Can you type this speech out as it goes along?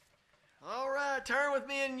turn with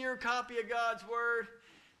me in your copy of God's Word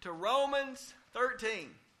to Romans 13.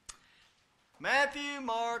 Matthew,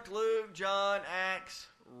 Mark, Luke, John, Acts,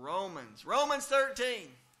 Romans. Romans 13.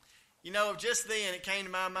 You know, just then it came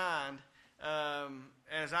to my mind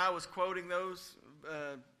as I was quoting those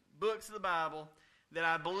books of the Bible that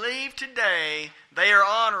I believe today they are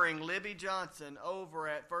honoring Libby Johnson over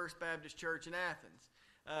at First Baptist Church in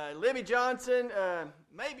Athens. Libby Johnson,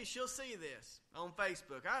 maybe she'll see this on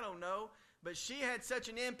Facebook. I don't know. But she had such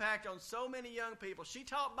an impact on so many young people. She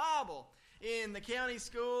taught Bible in the county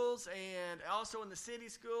schools and also in the city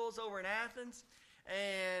schools over in Athens.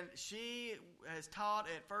 And she has taught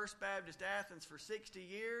at First Baptist Athens for 60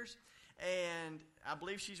 years. And I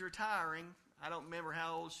believe she's retiring. I don't remember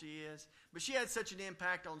how old she is. But she had such an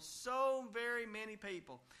impact on so very many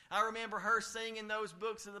people. I remember her singing those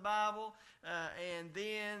books of the Bible, and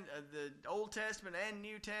then the Old Testament and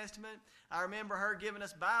New Testament. I remember her giving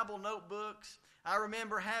us Bible notebooks. I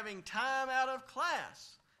remember having time out of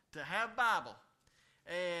class to have Bible.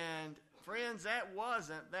 And friends, that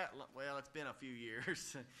wasn't that long. Well, it's been a few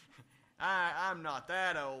years. I'm not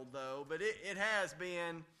that old, though, but it has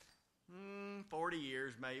been 40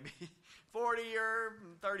 years maybe. 40 or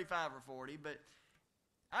 35 or 40. But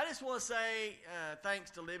I just want to say thanks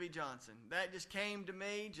to Libby Johnson. That just came to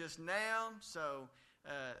me just now. So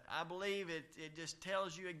I believe it just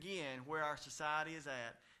tells you again where our society is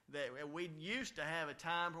at. That we used to have a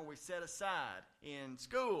time where we set aside in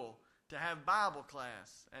school to have Bible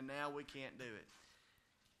class, and now we can't do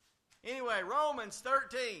it. Anyway, Romans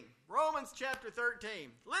 13. Romans chapter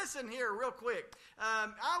 13. Listen here real quick. I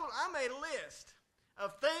made a list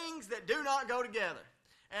of things that do not go together.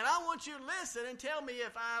 And I want you to listen and tell me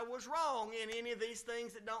if I was wrong in any of these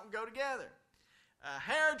things that don't go together. A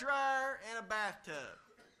hairdryer and a bathtub.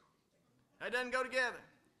 That doesn't go together.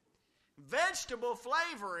 Vegetable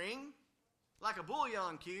flavoring, like a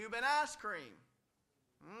bouillon cube, and ice cream.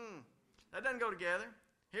 That doesn't go together.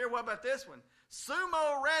 Here, what about this one?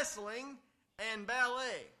 Sumo wrestling and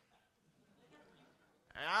ballet.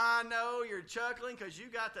 And I know you're chuckling because you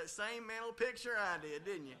got that same mental picture I did,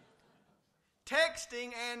 didn't you?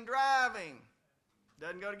 Texting and driving.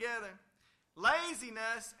 Doesn't go together.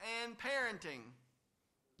 Laziness and parenting.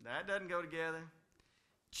 That doesn't go together.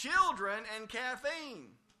 Children and caffeine.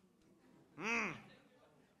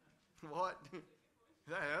 What?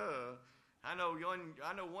 I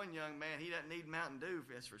know one young man, he doesn't need Mountain Dew,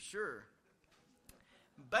 that's for sure.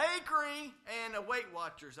 Bakery and a Weight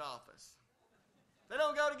Watchers office. They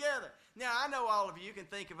don't go together. Now, I know all of you can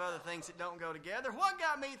think of other things that don't go together. What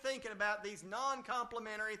got me thinking about these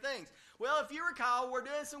non-complementary things? Well, if you recall, we're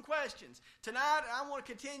doing some questions. Tonight, I want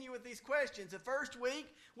to continue with these questions. The first week,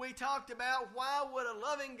 we talked about why would a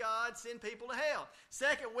loving God send people to hell?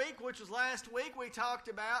 Second week, which was last week, we talked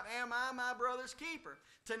about, am I my brother's keeper?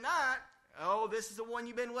 Tonight, this is the one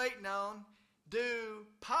you've been waiting on. Do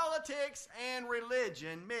politics and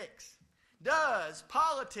religion mix? Does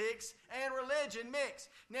politics and religion mix?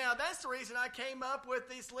 Now, that's the reason I came up with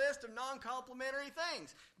this list of non-complementary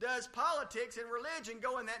things. Does politics and religion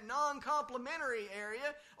go in that non-complementary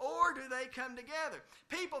area, or do they come together?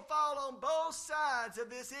 People fall on both sides of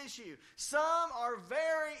this issue. Some are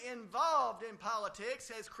very involved in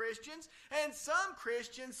politics as Christians, and some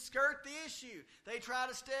Christians skirt the issue. They try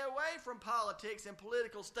to stay away from politics and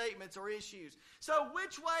political statements or issues. So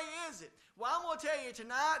which way is it? Well, I'm going to tell you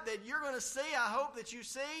tonight that you're going to see, I hope that you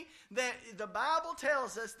see, that the Bible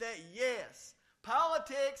tells us that yes,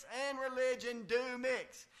 politics and religion do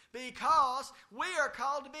mix, because we are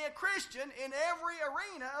called to be a Christian in every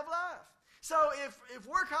arena of life. So if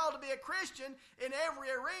we're called to be a Christian in every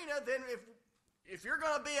arena, then if you're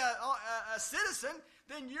going to be a citizen,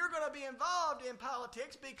 then you're going to be involved in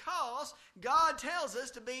politics, because God tells us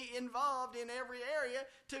to be involved in every area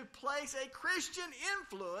to place a Christian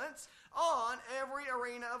influence on every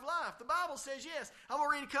arena of life. The Bible says yes. I'm going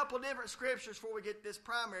to read a couple of different scriptures before we get this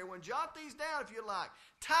primary one. Jot these down if you like.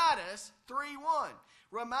 Titus 3:1.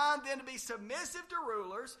 Remind them to be submissive to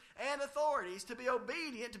rulers and authorities, to be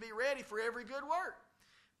obedient, to be ready for every good work.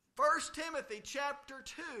 1 Timothy chapter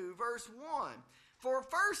 2, verse 1. For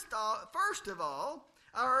first of all,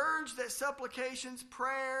 I urge that supplications,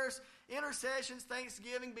 prayers, intercessions,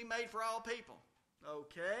 thanksgiving be made for all people.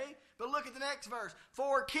 Okay, but look at the next verse.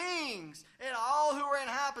 For kings and all who are in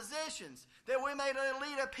high positions, that we may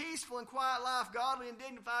lead a peaceful and quiet life, godly and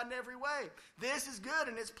dignified in every way. This is good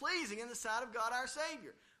and it's pleasing in the sight of God our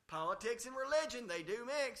Savior. Politics and religion, they do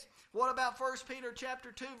mix. What about 1 Peter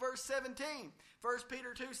chapter 2, verse 17? 1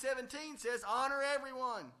 Peter 2:17 says, honor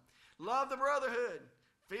everyone, love the brotherhood,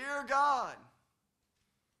 fear God.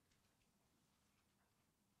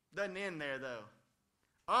 Doesn't end there, though.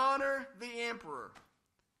 Honor the emperor.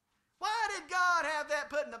 Why did God have that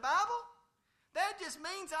put in the Bible? That just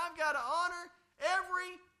means I've got to honor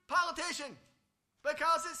every politician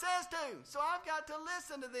because it says to. So I've got to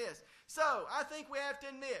listen to this. So I think we have to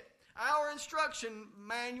admit, our instruction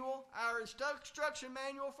manual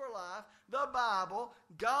for life, the Bible,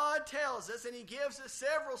 God tells us, and He gives us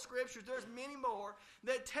several scriptures, there's many more,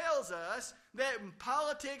 that tells us that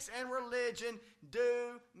politics and religion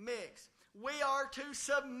do mix. We are to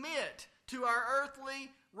submit to our earthly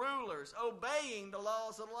rulers, obeying the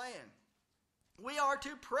laws of the land. We are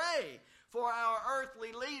to pray for our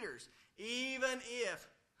earthly leaders, even if,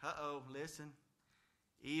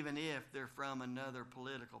 even if they're from another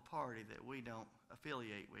political party that we don't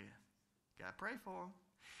affiliate with. Got to pray for them.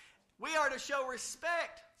 We are to show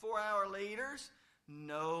respect for our leaders,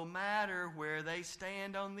 no matter where they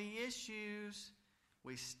stand on the issues.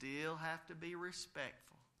 We still have to be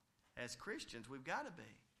respectful. As Christians, we've got to be.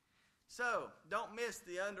 So, don't miss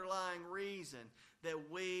the underlying reason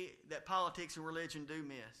that politics and religion do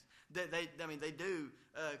miss. They do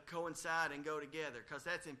coincide and go together, because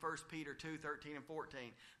that's in 1 Peter 2:13 and 14.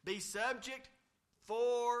 Be subject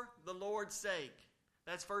for the Lord's sake.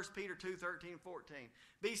 That's 1 Peter 2:13 and 14.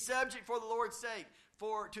 Be subject for the Lord's sake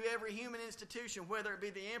to every human institution, whether it be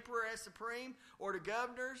the emperor as supreme or to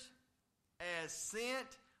governors as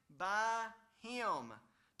sent by Him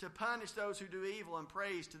to punish those who do evil and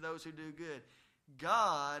praise to those who do good.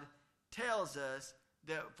 God tells us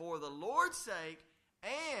that for the Lord's sake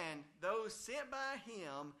and those sent by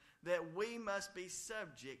Him, that we must be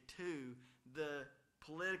subject to the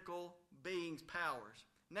political beings' powers.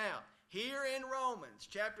 Now, here in Romans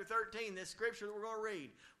chapter 13, this scripture that we're going to read,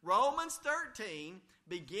 Romans 13,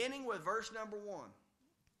 beginning with verse number 1.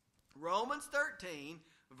 Romans 13,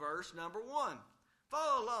 verse number 1.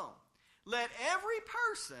 Follow along. Let every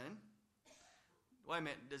person, wait a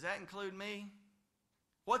minute, does that include me?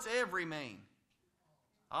 What's every mean?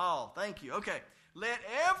 All, thank you. Okay. Let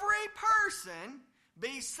every person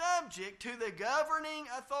be subject to the governing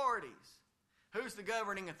authorities. Who's the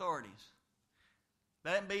governing authorities?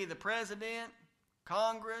 That be the president,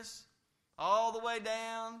 Congress, all the way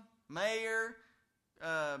down, mayor,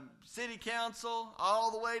 city council,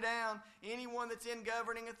 all the way down, anyone that's in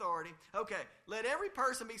governing authority. Okay, let every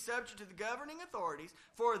person be subject to the governing authorities,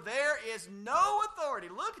 for there is no authority,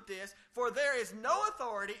 look at this, for there is no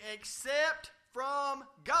authority except from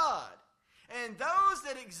God. And those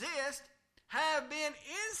that exist have been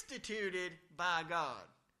instituted by God.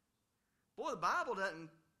 Boy, the Bible doesn't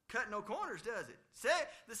cut no corners, does it?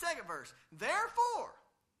 The second verse. Therefore,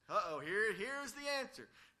 here's the answer.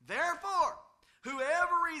 Therefore,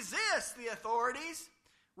 whoever resists the authorities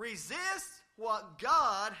resists what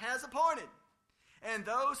God has appointed. And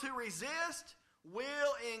those who resist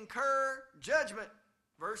will incur judgment.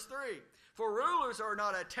 Verse 3. For rulers are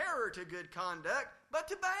not a terror to good conduct, but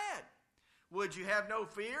to bad. Would you have no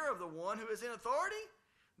fear of the one who is in authority?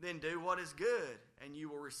 Then do what is good, and you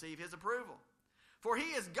will receive his approval. For he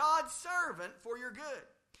is God's servant for your good.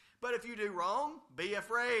 But if you do wrong, be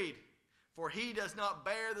afraid, for he does not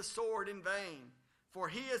bear the sword in vain. For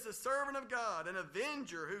he is the servant of God, an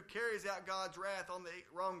avenger who carries out God's wrath on the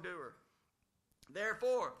wrongdoer.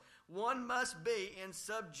 Therefore, one must be in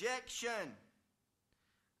subjection.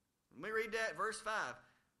 Let me read that, verse 5.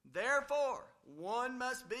 Therefore, one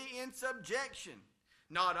must be in subjection,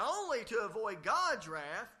 not only to avoid God's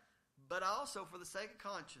wrath, but also for the sake of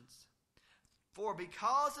conscience. For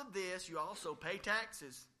because of this, you also pay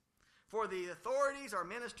taxes. For the authorities are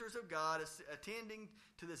ministers of God, attending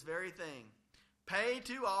to this very thing. Pay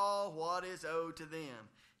to all what is owed to them.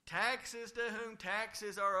 Taxes to whom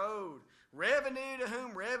taxes are owed. Revenue to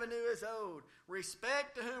whom revenue is owed.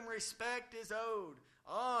 Respect to whom respect is owed.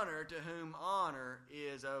 Honor to whom honor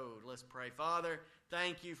is owed. Let's pray. Father,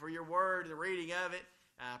 thank you for your word and the reading of it.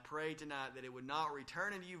 I pray tonight that it would not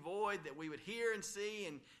return unto you void, that we would hear and see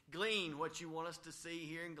and glean what you want us to see,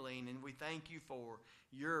 hear, and glean. And we thank you for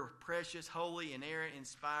your precious, holy, inerrant,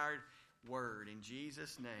 inspired word. In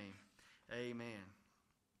Jesus' name, amen.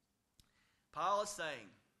 Paul is saying,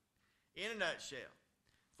 in a nutshell,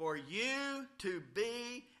 for you to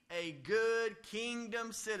be a good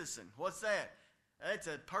kingdom citizen. What's that? That's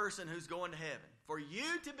a person who's going to heaven. For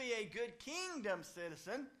you to be a good kingdom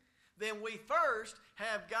citizen, then we first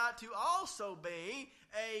have got to also be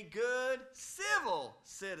a good civil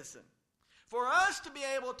citizen. For us to be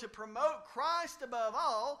able to promote Christ above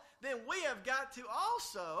all, then we have got to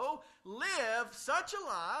also live such a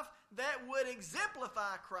life that would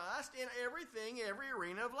exemplify Christ in everything, every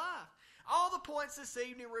arena of life. All the points this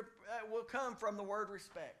evening will come from the word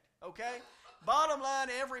respect, okay? Bottom line,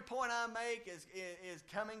 every point I make is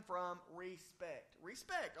coming from respect.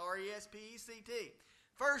 Respect, R-E-S-P-E-C-T.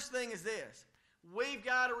 First thing is this. We've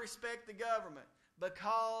got to respect the government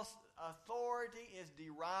because authority is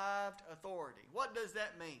derived authority. What does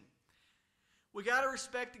that mean? We got to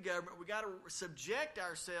respect the government. We got to subject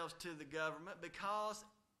ourselves to the government because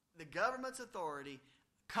the government's authority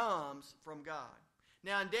comes from God.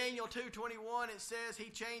 Now in Daniel 2:21 it says he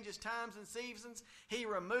changes times and seasons, he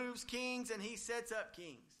removes kings, and he sets up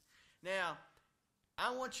kings. Now, I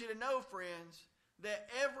want you to know, friends, that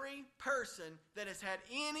every person that has had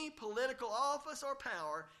any political office or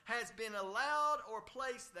power has been allowed or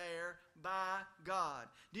placed there by God.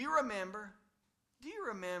 Do you remember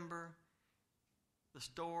the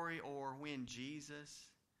story or when Jesus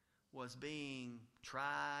was being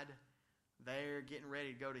tried there, getting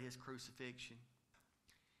ready to go to his crucifixion?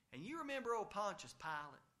 And you remember old Pontius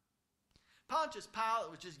Pilate? Pontius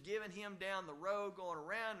Pilate was just giving him down the road, going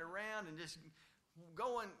around and around, and just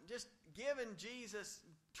giving Jesus,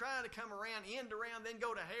 trying to come around, end around, then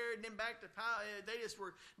go to Herod, and then back to Pilate. They just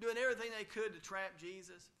were doing everything they could to trap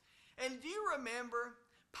Jesus. And do you remember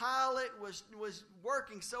Pilate was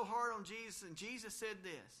working so hard on Jesus, and Jesus said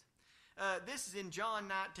this. This is in John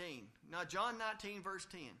 19. Now, John 19, verse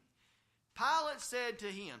 10. Pilate said to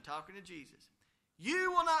him, talking to Jesus,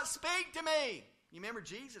 "You will not speak to me." You remember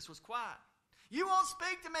Jesus was quiet. "You won't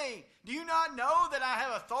speak to me. Do you not know that I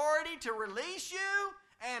have authority to release you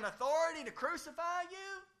and authority to crucify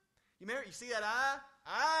you?" You remember, you see that I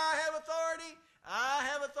have authority. I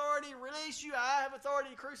have authority to release you. I have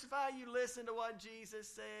authority to crucify you. Listen to what Jesus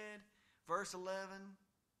said. Verse 11.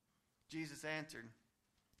 Jesus answered,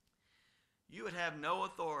 "You would have no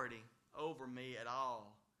authority over me at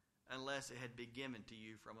all unless it had been given to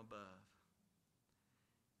you from above."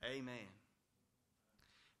 Amen.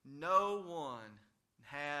 No one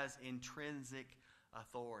has intrinsic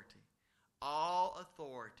authority. All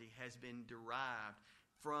authority has been derived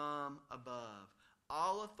from above.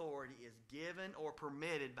 All authority is given or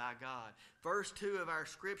permitted by God. Verse 2 of our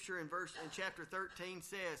scripture in chapter 13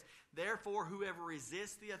 says, "Therefore whoever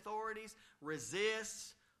resists the authorities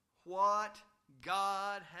resists what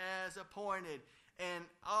God has appointed. And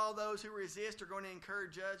all those who resist are going to incur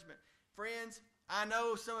judgment." Friends, I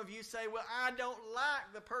know some of you say, "Well, I don't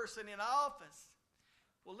like the person in office."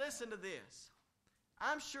 Well, listen to this.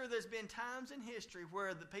 I'm sure there's been times in history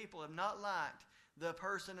where the people have not liked the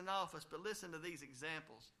person in office, but listen to these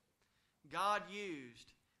examples. God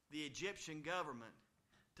used the Egyptian government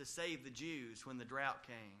to save the Jews when the drought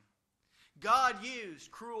came. God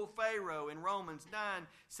used cruel Pharaoh in Romans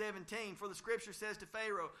 9:17. For the scripture says to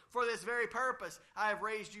Pharaoh, "For this very purpose I have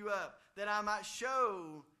raised you up, that I might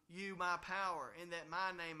show you my power, and that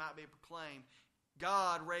my name might be proclaimed."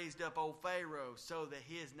 God raised up old Pharaoh so that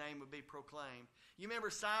his name would be proclaimed. You remember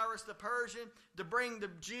Cyrus the Persian to bring the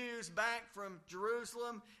Jews back from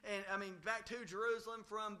Jerusalem, back to Jerusalem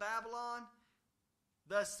from Babylon?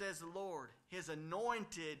 Thus says the Lord, his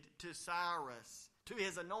anointed to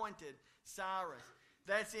his anointed Cyrus.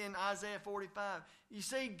 That's in Isaiah 45. You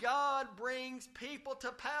see, God brings people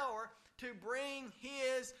to power to bring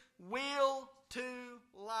his will to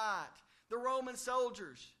light. The Roman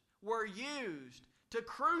soldiers were used to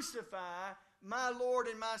crucify my Lord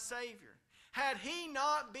and my Savior. Had he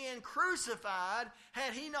not been crucified,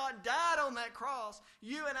 had he not died on that cross,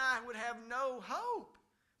 you and I would have no hope.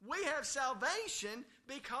 We have salvation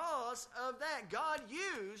because of that. God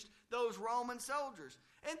used those Roman soldiers.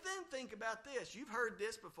 And then think about this. You've heard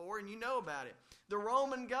this before and you know about it. The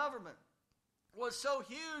Roman government was so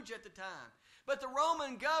huge at the time. But the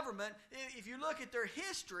Roman government, if you look at their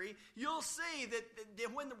history, you'll see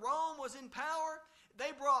that when Rome was in power,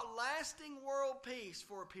 they brought lasting world peace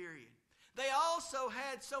for a period. They also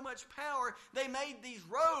had so much power, they made these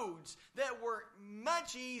roads that were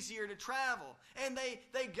much easier to travel. And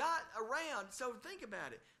they got around. So think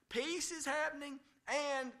about it. Peace is happening,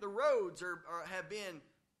 and the roads have been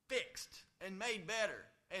fixed and made better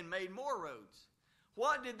and made more roads.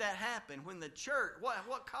 What did that happen when the church, what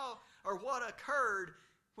occurred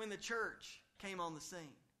when the church came on the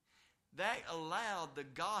scene? That allowed the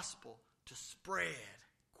gospel to spread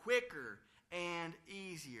quicker and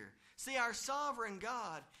easier. See, our sovereign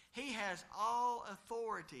God, he has all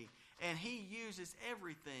authority, and he uses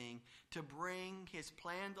everything to bring his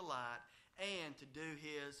plan to light and to do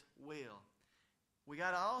his will. We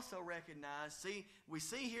got to also recognize, we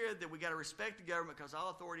see here that we got to respect the government because all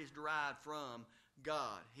authority is derived from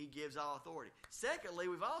God. He gives all authority. Secondly,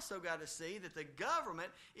 we've also got to see that the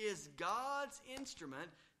government is God's instrument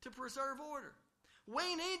to preserve order.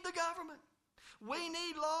 We need the government. We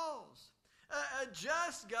need laws. A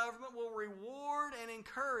just government will reward and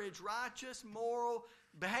encourage righteous, moral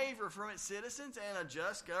behavior from its citizens, and a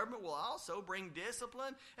just government will also bring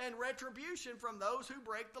discipline and retribution from those who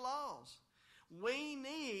break the laws. We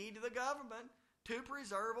need the government to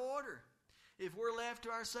preserve order. If we're left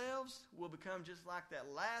to ourselves, we'll become just like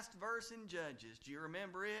that last verse in Judges. Do you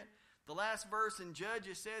remember it? The last verse in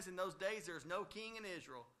Judges says, in those days there's no king in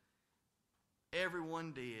Israel.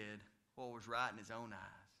 Everyone did what was right in his own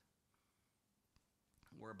eyes.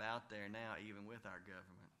 We're about there now, even with our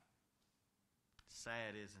government.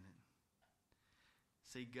 Sad, isn't it?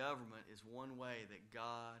 See, government is one way that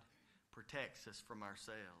God protects us from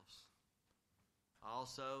ourselves.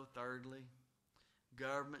 Also, thirdly,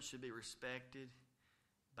 government should be respected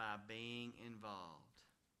by being involved.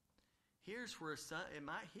 Here's where it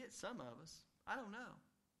might hit some of us. I don't know.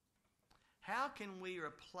 How can we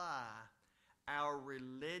apply our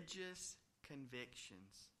religious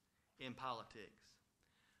convictions in politics?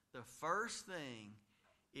 The first thing,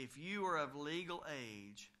 if you are of legal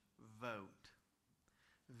age, vote.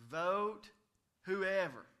 Vote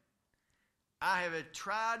whoever. I have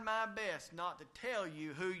tried my best not to tell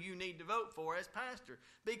you who you need to vote for as pastor,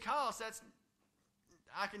 because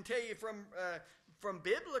I can tell you from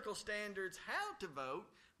biblical standards how to vote,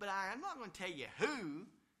 but I'm not going to tell you who.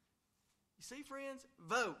 You see, friends,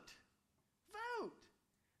 vote. Vote.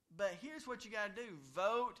 But here's what you got to do.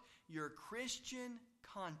 Vote your Christian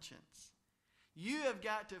conscience. You have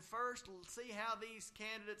got to first see how these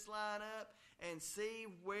candidates line up and see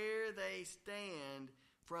where they stand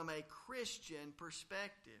from a Christian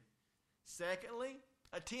perspective. Secondly,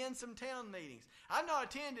 attend some town meetings. I've not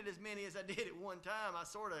attended as many as I did at one time. I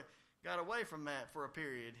sort of got away from that for a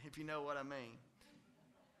period, if you know what I mean.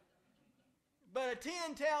 But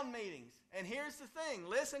attend town meetings. And here's the thing.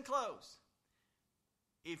 Listen close.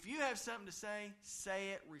 If you have something to say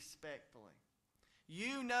it respectfully.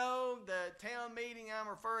 You know the town meeting I'm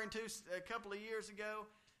referring to a couple of years ago,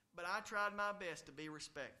 but I tried my best to be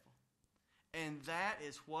respectful. And that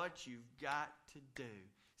is what you've got to do.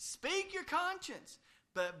 Speak your conscience,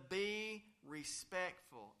 but be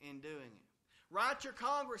respectful in doing it. Write your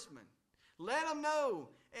congressman. Let them know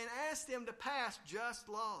and ask them to pass just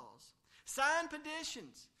laws. Sign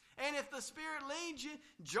petitions. And if the Spirit leads you,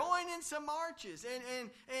 join in some marches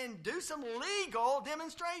and do some legal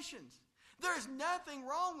demonstrations. There's nothing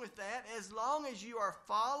wrong with that as long as you are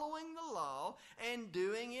following the law and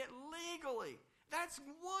doing it legally. That's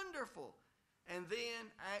wonderful. And then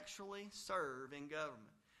actually serve in government.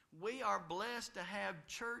 We are blessed to have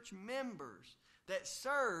church members that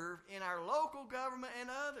serve in our local government and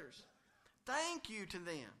others. Thank you to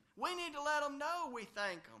them. We need to let them know we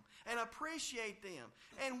thank them and appreciate them.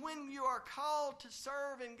 And when you are called to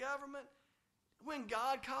serve in government, when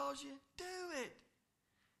God calls you, do it.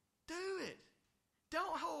 Do it.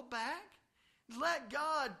 Don't hold back. Let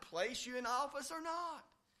God place you in office or not.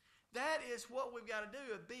 That is what we've got to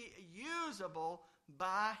do, be usable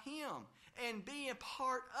by Him and be a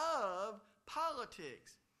part of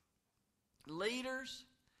politics. Leaders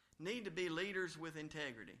need to be leaders with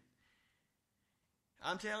integrity.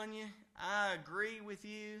 I'm telling you, I agree with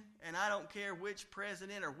you, and I don't care which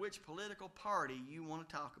president or which political party you want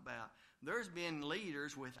to talk about. There's been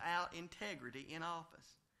leaders without integrity in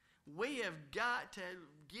office. We have got to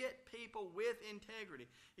get people with integrity.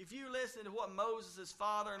 If you listen to what Moses'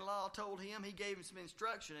 father-in-law told him, he gave him some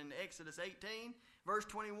instruction in Exodus 18, verse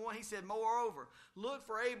 21. He said, "Moreover, look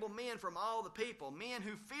for able men from all the people, men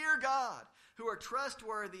who fear God, who are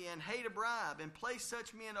trustworthy and hate a bribe, and place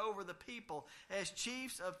such men over the people as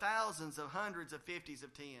chiefs of thousands, of hundreds, of fifties,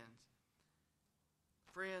 of tens."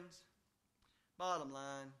 Friends, bottom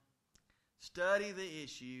line, study the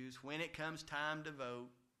issues when it comes time to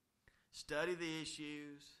vote. Study the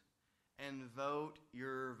issues and vote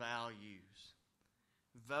your values.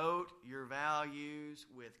 Vote your values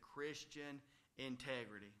with Christian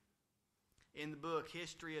integrity. In the book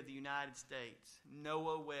History of the United States,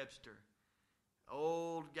 Noah Webster,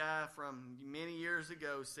 old guy from many years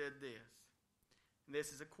ago, said this. And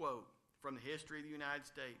this is a quote from the History of the United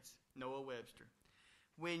States, Noah Webster.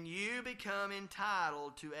 "When you become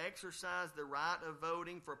entitled to exercise the right of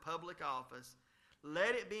voting for public office,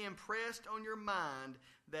 let it be impressed on your mind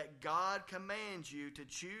that God commands you to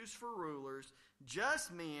choose for rulers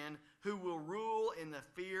just men who will rule in the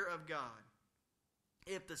fear of God.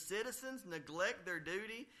 If the citizens neglect their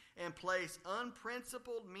duty and place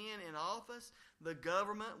unprincipled men in office, the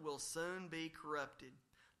government will soon be corrupted.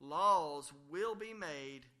 Laws will be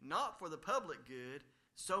made not for the public good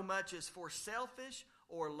so much as for selfish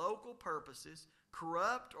or local purposes,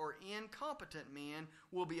 corrupt or incompetent men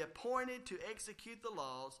will be appointed to execute the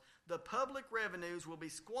laws. The public revenues will be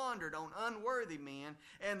squandered on unworthy men,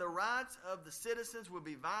 and the rights of the citizens will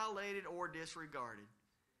be violated or disregarded.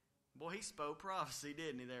 Boy, he spoke prophecy,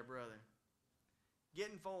 didn't he there, brother?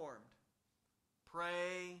 Get informed.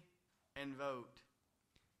 Pray and vote.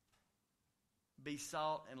 Be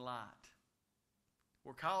salt and light.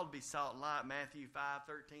 We're called to be salt and light, Matthew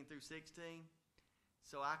 5:13 through 16.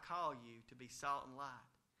 So I call you to be salt and light.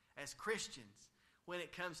 As Christians, when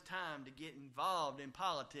it comes time to get involved in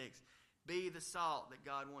politics, be the salt that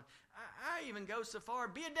God wants. I even go so far,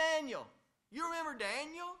 be a Daniel. You remember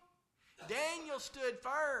Daniel? Daniel stood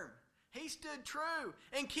firm. He stood true.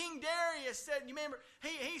 And King Darius said, you remember,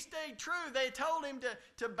 he stayed true. They told him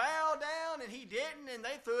to bow down, and he didn't, and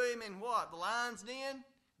they threw him in what? The lion's den?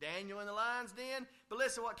 Daniel in the lion's den? But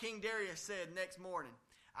listen to what King Darius said next morning.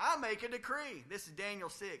 I make a decree. This is Daniel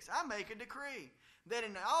 6. I make a decree that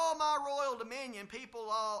in all my royal dominion, people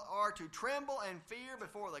all are to tremble and fear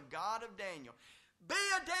before the God of Daniel. Be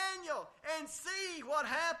a Daniel and see what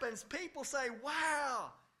happens. People say,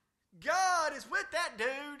 wow, God is with that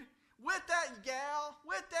dude, with that gal,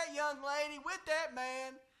 with that young lady, with that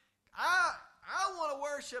man. I want to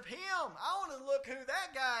worship him. I want to look who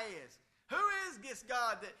that guy is. Who is this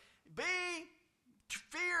God that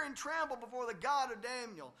fear and tremble before the God of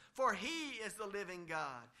Daniel, for he is the living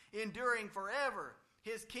God, enduring forever.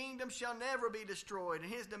 His kingdom shall never be destroyed, and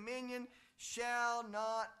his dominion shall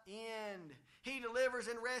not end. He delivers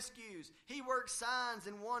and rescues. He works signs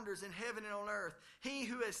and wonders in heaven and on earth. He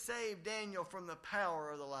who has saved Daniel from the power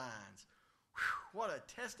of the lions. Whew, what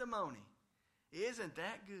a testimony. Isn't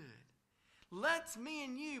that good? Let's me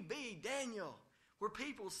and you be Daniel, where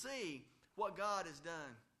people see what God has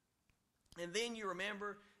done. And then you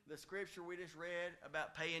remember the scripture we just read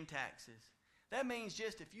about paying taxes. That means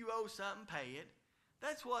just if you owe something, pay it.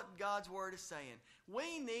 That's what God's word is saying.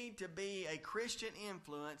 We need to be a Christian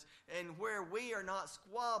influence, and where we are not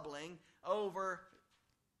squabbling over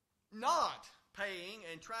not paying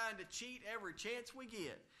and trying to cheat every chance we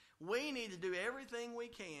get. We need to do everything we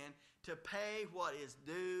can to pay what is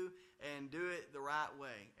due and do it the right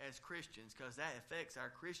way as Christians, because that affects our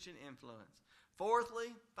Christian influence. Fourthly,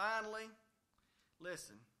 finally,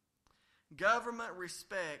 listen, government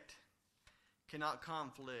respect cannot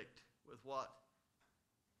conflict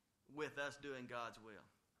with us doing God's will.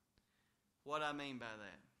 What I mean by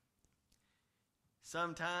that?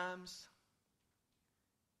 Sometimes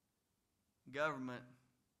government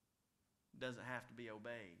doesn't have to be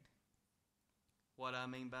obeyed. What I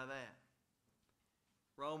mean by that?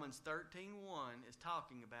 Romans 13:1 is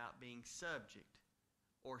talking about being subject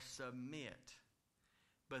or submit.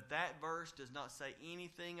 But that verse does not say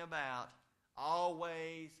anything about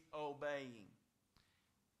always obeying.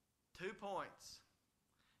 2 points.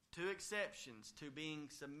 2 exceptions to being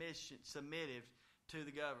submissive to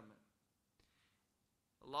the government.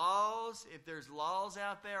 Laws, if there's laws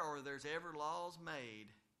out there or there's ever laws made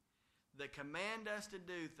that command us to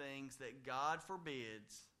do things that God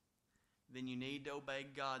forbids, then you need to obey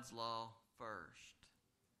God's law first.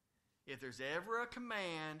 If there's ever a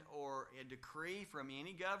command or a decree from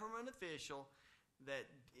any government official that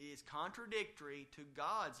is contradictory to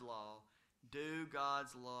God's law, do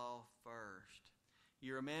God's law first.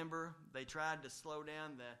 You remember they tried to slow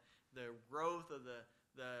down the growth of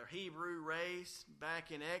the Hebrew race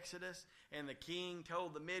back in Exodus, and the king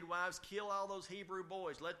told the midwives, kill all those Hebrew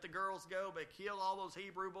boys. Let the girls go, but kill all those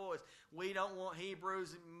Hebrew boys. We don't want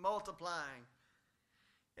Hebrews multiplying.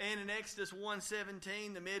 And in Exodus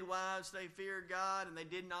 1:17, the midwives, they feared God, and they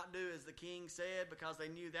did not do as the king said because they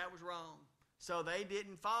knew that was wrong. So they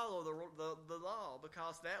didn't follow the law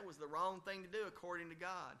because that was the wrong thing to do according to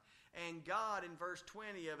God. And God, in verse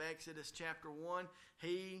 20 of Exodus chapter 1,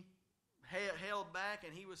 he held back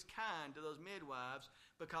and he was kind to those midwives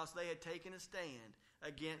because they had taken a stand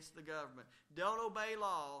against the government. Don't obey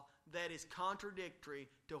law that is contradictory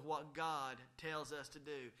to what God tells us to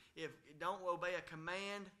do. Don't obey a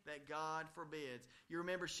command that God forbids. You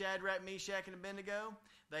remember Shadrach, Meshach, and Abednego?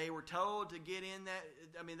 They were told to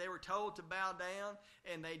they were told to bow down,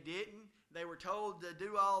 and they didn't. They were told to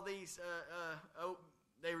do all these,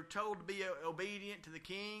 they were told to be obedient to the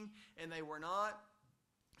king, and they were not.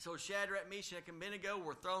 So Shadrach, Meshach, and Abednego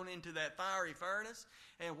were thrown into that fiery furnace,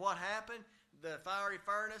 and what happened? The fiery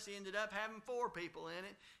furnace ended up having 4 people in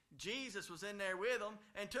it. Jesus was in there with them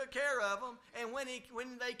and took care of them. And when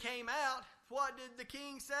they came out, what did the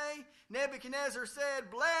king say? Nebuchadnezzar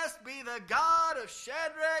said, blessed be the God of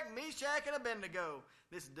Shadrach, Meshach, and Abednego.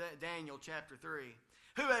 This is Daniel chapter 3.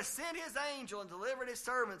 who has sent his angel and delivered his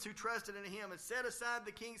servants who trusted in him and set aside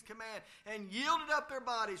the king's command and yielded up their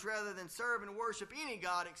bodies rather than serve and worship any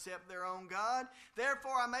god except their own God.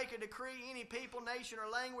 Therefore I make a decree, any people, nation,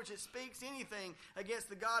 or language that speaks anything against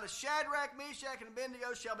the God of Shadrach, Meshach, and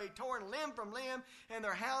Abednego shall be torn limb from limb and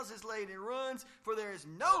their houses laid in ruins, for there is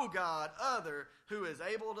no God other who is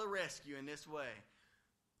able to rescue in this way.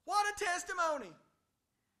 What a testimony!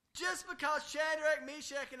 Just because Shadrach,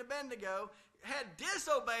 Meshach, and Abednego had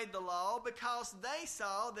disobeyed the law because they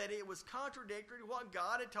saw that it was contradictory to what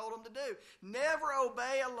God had told them to do. Never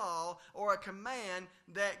obey a law or a command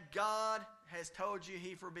that God has told you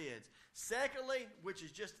he forbids. Secondly, which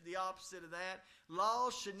is just the opposite of that,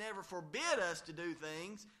 laws should never forbid us to do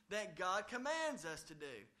things that God commands us to do.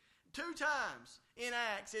 2 times in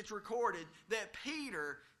Acts it's recorded that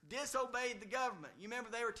Peter disobeyed the government. You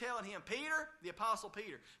remember they were telling him, Peter, the apostle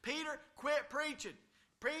Peter, quit preaching.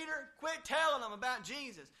 Peter, quit telling them about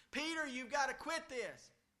Jesus. Peter, you've got to quit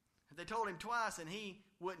this. They told him twice and he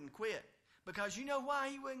wouldn't quit. Because you know why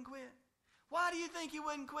he wouldn't quit? Why do you think he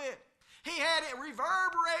wouldn't quit? He had it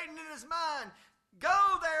reverberating in his mind.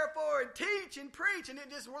 Go therefore and teach and preach. And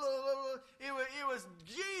it was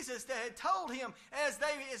Jesus that had told him as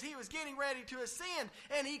he was getting ready to ascend.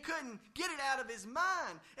 And he couldn't get it out of his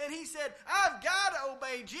mind. And he said, I've got to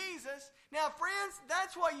obey Jesus. Now friends,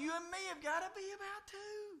 that's what you and me have got to be about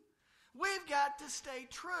too. We've got to stay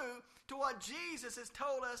true to what Jesus has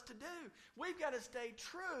told us to do. We've got to stay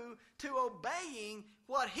true to obeying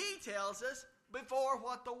what he tells us before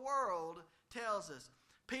what the world tells us.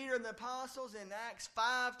 Peter and the apostles in Acts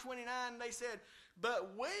 5:29, they said,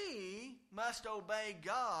 but we must obey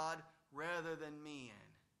God rather than men.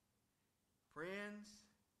 Friends,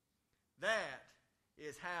 that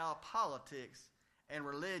is how politics and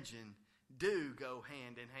religion do go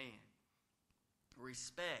hand in hand.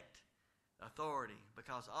 Respect authority,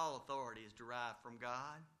 because all authority is derived from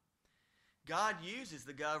God. God uses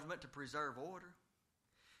the government to preserve order.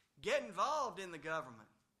 Get involved in the government.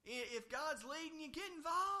 If God's leading you, get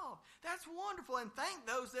involved. That's wonderful, and thank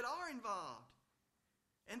those that are involved.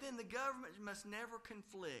 And then the government must never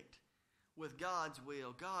conflict with God's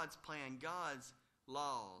will, God's plan, God's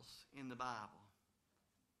laws in the Bible.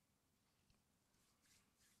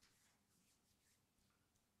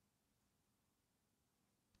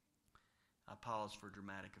 I pause for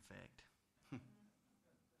dramatic effect.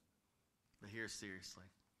 But here seriously,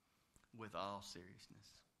 with all seriousness.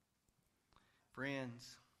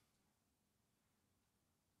 Friends,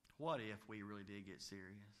 what if we really did get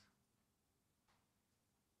serious?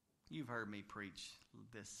 You've heard me preach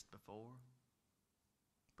this before.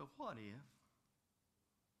 But what if?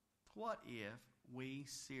 What if we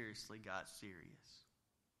seriously got serious?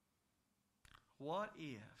 What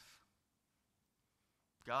if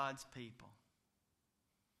God's people,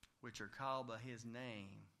 which are called by his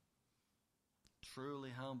name, truly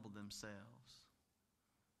humbled themselves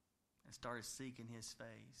and started seeking his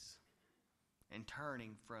face and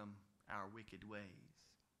turning from our wicked ways?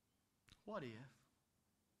 What if?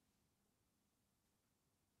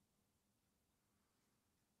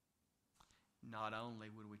 Not only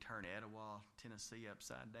would we turn Etowah, Tennessee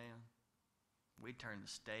upside down, we'd turn the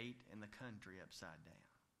state and the country upside down.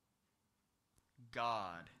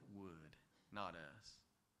 God would, not us.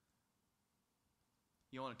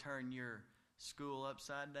 You want to turn your school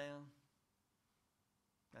upside down?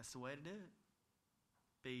 That's the way to do it.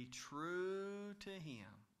 Be true to him.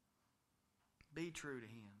 Be true to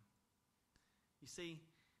him. You see,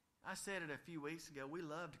 I said it a few weeks ago, we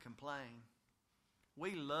love to complain.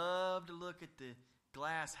 We love to look at the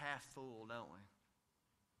glass half full, don't we?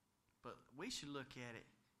 But we should look at it.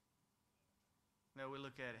 No, we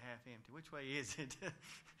look at it half empty. Which way is it?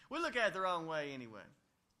 We look at it the wrong way anyway.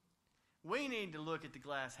 We need to look at the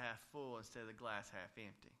glass half full instead of the glass half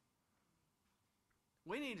empty.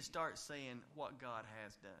 We need to start seeing what God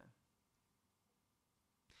has done.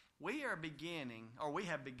 We are beginning, or we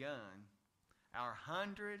have begun, our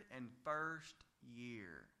 101st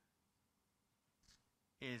year.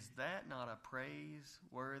 Is that not a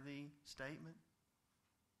praiseworthy statement?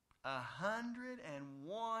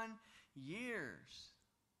 101 years.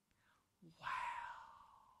 Wow.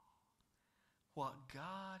 What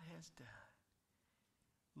God has done.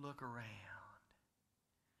 Look around.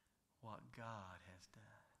 What God has done.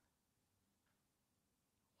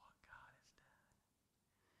 What God has done.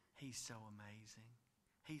 He's so amazing.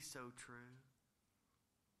 He's so true.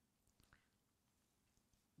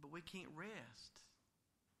 But we can't rest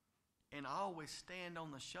and always stand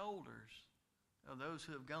on the shoulders of those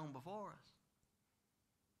who have gone before us.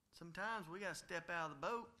 Sometimes we got to step out of the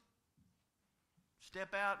boat.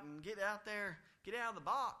 step out and get out there, get out of the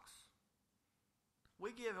box.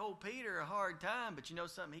 We give old Peter a hard time, but you know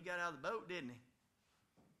something? He got out of the boat, didn't he?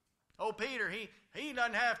 Old Peter, he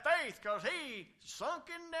doesn't have faith because he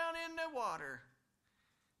sunken down in the water.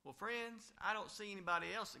 Well, friends, I don't see anybody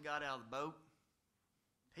else that got out of the boat.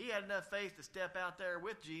 He had enough faith to step out there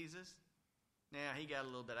with Jesus. Now, he got a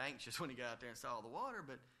little bit anxious when he got out there and saw the water,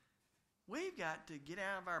 but we've got to get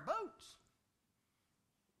out of our boats.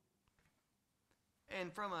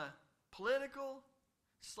 And from a political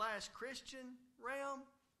 / Christian realm,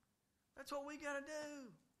 that's what we got to do.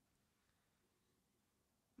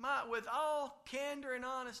 With all candor and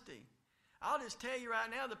honesty, I'll just tell you right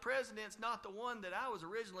now, the president's not the one that I was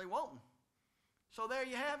originally wanting. So there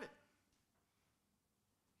you have it.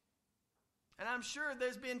 And I'm sure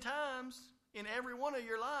there's been times in every one of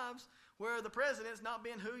your lives where the president's not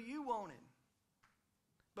been who you wanted.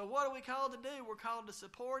 But what are we called to do? We're called to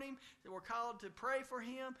support him. We're called to pray for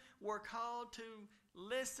him. We're called to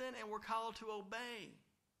listen, and we're called to obey.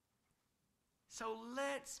 So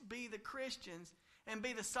let's be the Christians and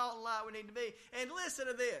be the salt and light we need to be. And listen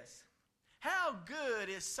to this. How good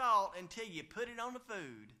is salt until you put it on the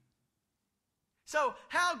food? So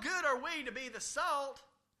how good are we to be the salt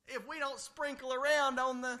if we don't sprinkle around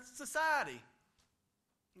on the society?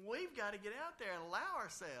 We've got to get out there and allow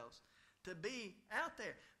ourselves to be out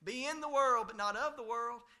there. Be in the world, but not of the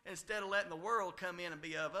world, instead of letting the world come in and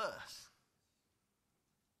be of us.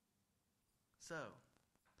 So,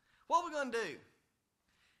 what we're going to do,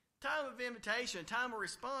 time of invitation, time of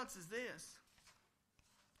response is this.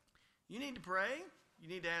 You need to pray. You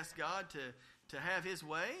need to ask God to have his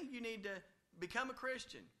way. You need to become a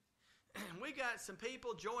Christian. We got some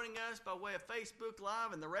people joining us by way of Facebook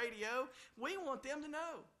Live and the radio. We want them to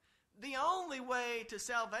know the only way to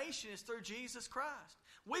salvation is through Jesus Christ.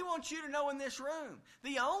 We want you to know in this room,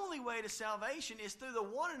 the only way to salvation is through the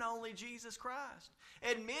one and only Jesus Christ.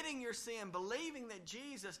 Admitting your sin, believing that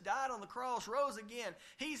Jesus died on the cross, rose again.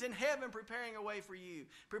 He's in heaven preparing a way for you,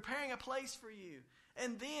 preparing a place for you.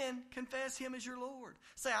 And then confess him as your Lord.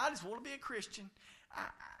 Say, I just want to be a Christian.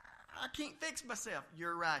 I can't fix myself.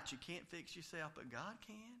 You're right, you can't fix yourself, but God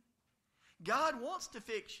can. God wants to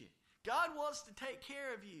fix you. God wants to take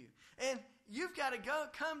care of you. And you've got to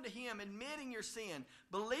come to him admitting your sin,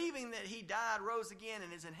 believing that he died, rose again,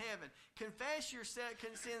 and is in heaven. Confess your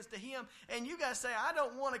sins to him. And you got to say, I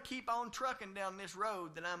don't want to keep on trucking down this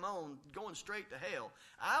road that I'm on, going straight to hell.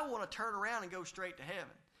 I want to turn around and go straight to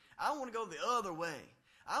heaven. I want to go the other way.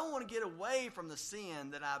 I want to get away from the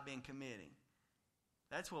sin that I've been committing.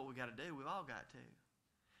 That's what we got to do. We've all got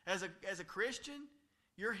to. As a Christian,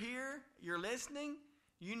 you're here, you're listening,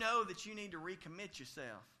 you know that you need to recommit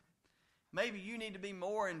yourself. Maybe you need to be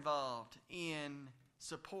more involved in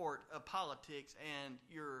support of politics and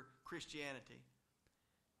your Christianity.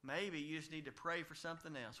 Maybe you just need to pray for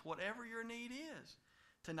something else. Whatever your need is,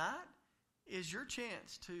 tonight is your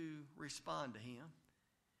chance to respond to him.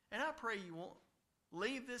 And I pray you won't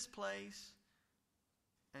leave this place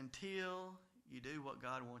until you do what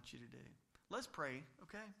God wants you to do. Let's pray,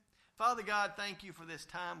 okay? Father God, thank you for this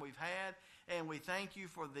time we've had, and we thank you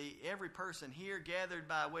for every person here gathered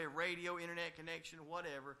by way of radio, internet connection,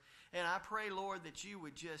 whatever. And I pray, Lord, that you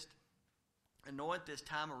would just anoint this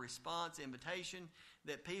time of response, invitation,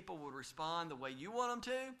 that people would respond the way you want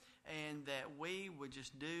them to, and that we would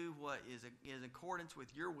just do what is in accordance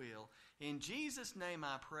with your will. In Jesus' name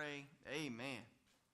I pray, amen.